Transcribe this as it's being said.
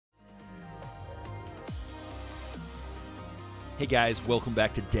Hey guys, welcome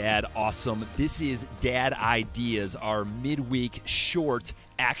back to Dad Awesome. This is Dad Ideas, our midweek short,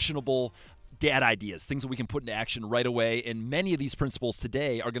 actionable dad ideas, things that we can put into action right away. And many of these principles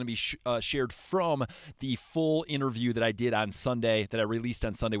today are going to be shared from the full interview that I did on Sunday, that I released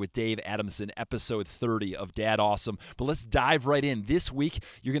on Sunday with Dave Adamson, episode 30 of Dad Awesome. But let's dive right in. This week,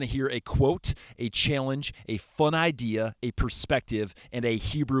 you're going to hear a quote, a challenge, a fun idea, a perspective, and a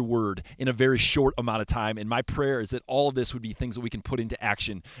Hebrew word in a very short amount of time. And my prayer is that all of this would be things that we can put into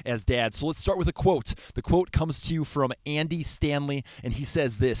action as dads. So let's start with a quote. The quote comes to you from Andy Stanley, and he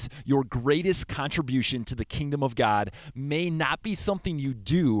says this: "Your greatest contribution to the kingdom of God may not be something you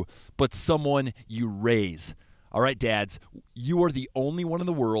do, but someone you raise." All right, dads, you are the only one in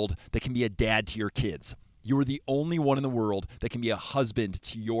the world that can be a dad to your kids. You are the only one in the world that can be a husband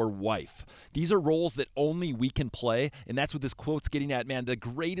to your wife. These are roles that only we can play, and that's what this quote's getting at, man. The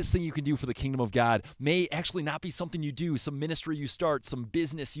greatest thing you can do for the kingdom of God may actually not be something you do, some ministry you start, some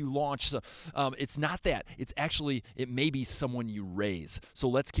business you launch. So, it's not that. It's actually, it may be someone you raise. So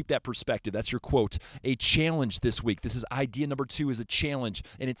let's keep that perspective. That's your quote. A challenge this week. This is idea number 2, is a challenge,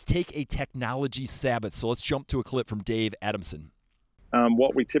 and it's take a technology Sabbath. So let's jump to a clip from Dave Adamson.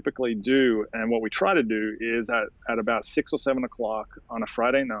 What we typically do and what we try to do is at about 6 or 7 o'clock on a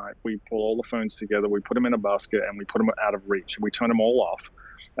Friday night, we pull all the phones together, we put them in a basket, and we put them out of reach. We turn them all off.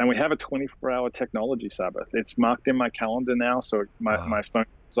 And we have a 24-hour technology Sabbath. It's marked in my calendar now, so my phone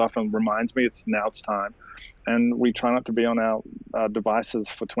often reminds me it's time. And we try not to be on our devices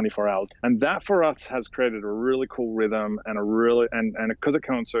for 24 hours. And that for us has created a really cool rhythm and and because it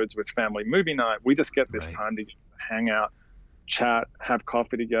coincides with family movie night, we just get this time to hang out, chat, have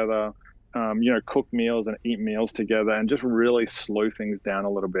coffee together, cook meals and eat meals together, and just really slow things down a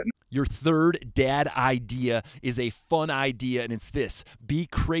little bit. Your third dad idea is a fun idea, and it's this: be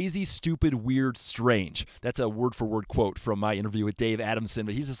crazy, stupid, weird, strange. That's a word-for-word quote from my interview with Dave Adamson,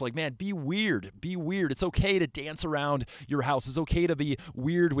 but he's just like, man, be weird. Be weird. It's okay to dance around your house. It's okay to be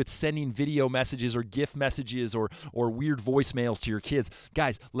weird with sending video messages or GIF messages or weird voicemails to your kids.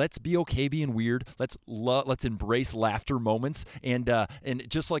 Guys, let's be okay being weird. Let's embrace laughter moments, and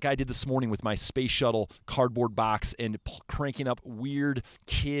just like I did this morning with my space shuttle cardboard box and cranking up weird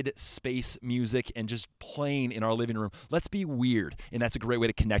kid space music and just playing in our living room. Let's be weird, and that's a great way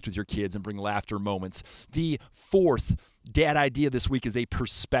to connect with your kids and bring laughter moments. The fourth dad idea this week is a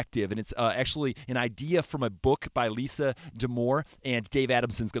perspective, and it's actually an idea from a book by Damour, and Dave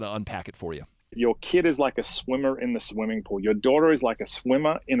Adamson's going to unpack it for you. Your kid is like a swimmer in the swimming pool. Your daughter is like a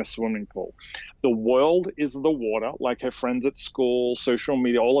swimmer in a swimming pool. The world is the water, like her friends at school, social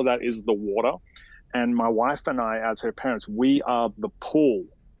media, all of that is the water. And my wife and I, as her parents, we are the pool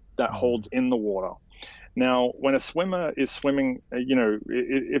that holds in the water. Now, when a swimmer is swimming,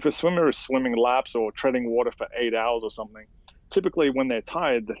 if a swimmer is swimming laps or treading water for 8 hours or something, typically when they're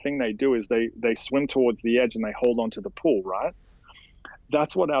tired, the thing they do is they swim towards the edge and they hold onto the pool, right?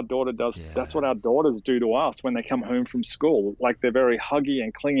 That's what our daughter does. Yeah. That's what our daughters do to us when they come home from school. Like, they're very huggy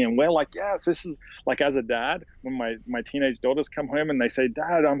and clingy, and we're like, yes, this is like, as a dad, when my teenage daughters come home and they say,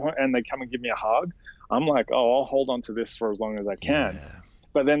 Dad, I'm home, and they come and give me a hug, I'm like, oh, I'll hold on to this for as long as I can. Yeah.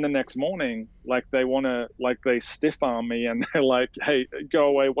 But then the next morning, they stiff arm me and they're like, hey, go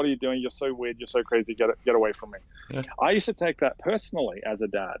away. What are you doing? You're so weird. You're so crazy. Get away from me. Yeah. I used to take that personally as a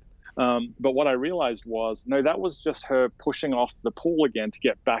dad. But what I realized was, no, that was just her pushing off the pool again to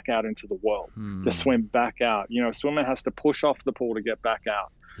get back out into the world, to swim back out. A swimmer has to push off the pool to get back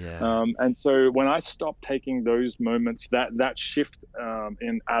out. Yeah. And so when I stopped taking those moments, that shift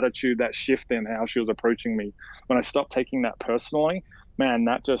in attitude, that shift in how she was approaching me, when I stopped taking that personally, man,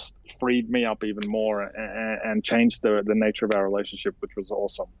 that just freed me up even more and changed the nature of our relationship, which was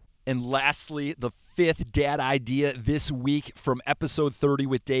awesome. And lastly, the fifth dad idea this week from episode 30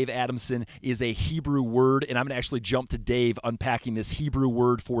 with Dave Adamson is a Hebrew word, and I'm going to actually jump to Dave unpacking this Hebrew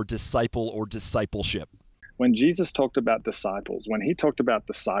word for disciple or discipleship. When Jesus talked about disciples, when he talked about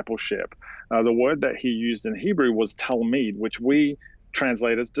discipleship, the word that he used in Hebrew was Talmid, which we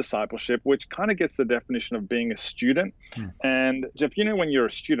translate as discipleship, which kind of gets the definition of being a student. And Jeff, when you're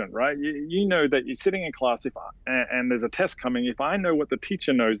a student, right, you know that you're sitting in class and there's a test coming. If I know what the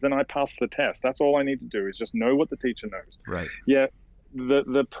teacher knows, then I pass the test. That's all I need to do is just know what the teacher knows. Right. Yeah.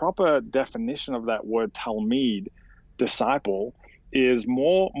 The proper definition of that word Talmid, disciple, is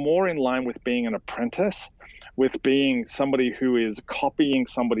more in line with being an apprentice, with being somebody who is copying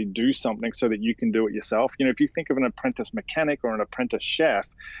somebody do something so that you can do it yourself. If you think of an apprentice mechanic or an apprentice chef,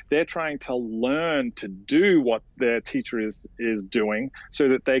 they're trying to learn to do what their teacher is doing so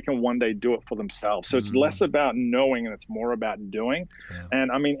that they can one day do it for themselves. So it's less about knowing and it's more about doing. Yeah.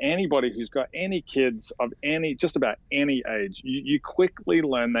 And I mean, anybody who's got any kids of just about any age, you quickly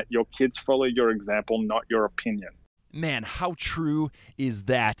learn that your kids follow your example, not your opinion. Man, how true is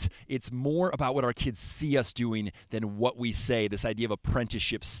that? It's more about what our kids see us doing than what we say. This idea of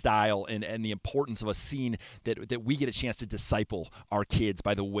apprenticeship style and the importance of us seeing that we get a chance to disciple our kids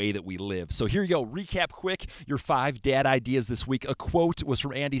by the way that we live. So here you go. Recap quick, your 5 dad ideas this week. A quote was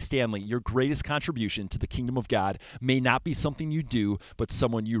from Andy Stanley. Your greatest contribution to the kingdom of God may not be something you do, but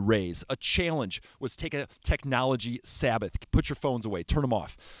someone you raise. A challenge was take a technology Sabbath. Put your phones away. Turn them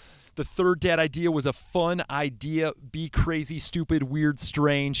off. The third dad idea was a fun idea. Be crazy, stupid, weird,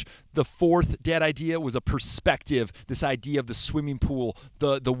 strange. The fourth dad idea was a perspective, this idea of the swimming pool.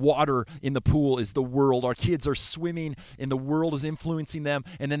 The water in the pool is the world. Our kids are swimming and the world is influencing them,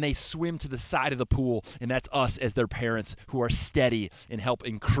 and then they swim to the side of the pool, and that's us as their parents who are steady and help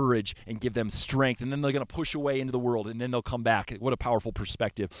encourage and give them strength, and then they're going to push away into the world, and then they'll come back. What a powerful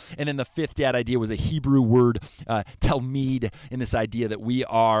perspective. And then the fifth dad idea was a Hebrew word, Talmid, and this idea that we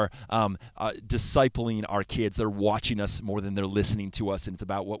are discipling our kids. They're watching us more than they're listening to us, and it's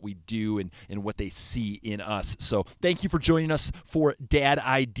about what we do and what they see in us. So thank you for joining us for Dad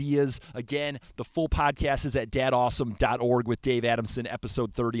Ideas. Again, the full podcast is at dadAWESOME.org with Dave Adamson,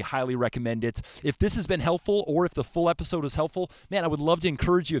 episode 30. Highly recommend it. If this has been helpful, or if the full episode is helpful, man, I would love to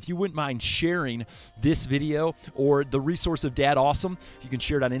encourage you, if you wouldn't mind sharing this video or the resource of Dad Awesome. You can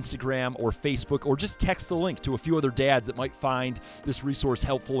share it on Instagram or Facebook, or just text the link to a few other dads that might find this resource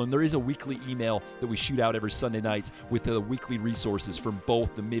helpful. And there is a weekly email that we shoot out every Sunday night with the weekly resources from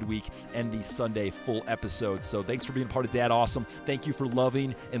both the midweek and the Sunday full episodes. So thanks for being part of Dad Awesome. Thank you for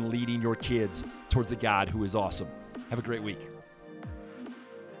loving and leading your kids towards a God who is awesome. Have a great week.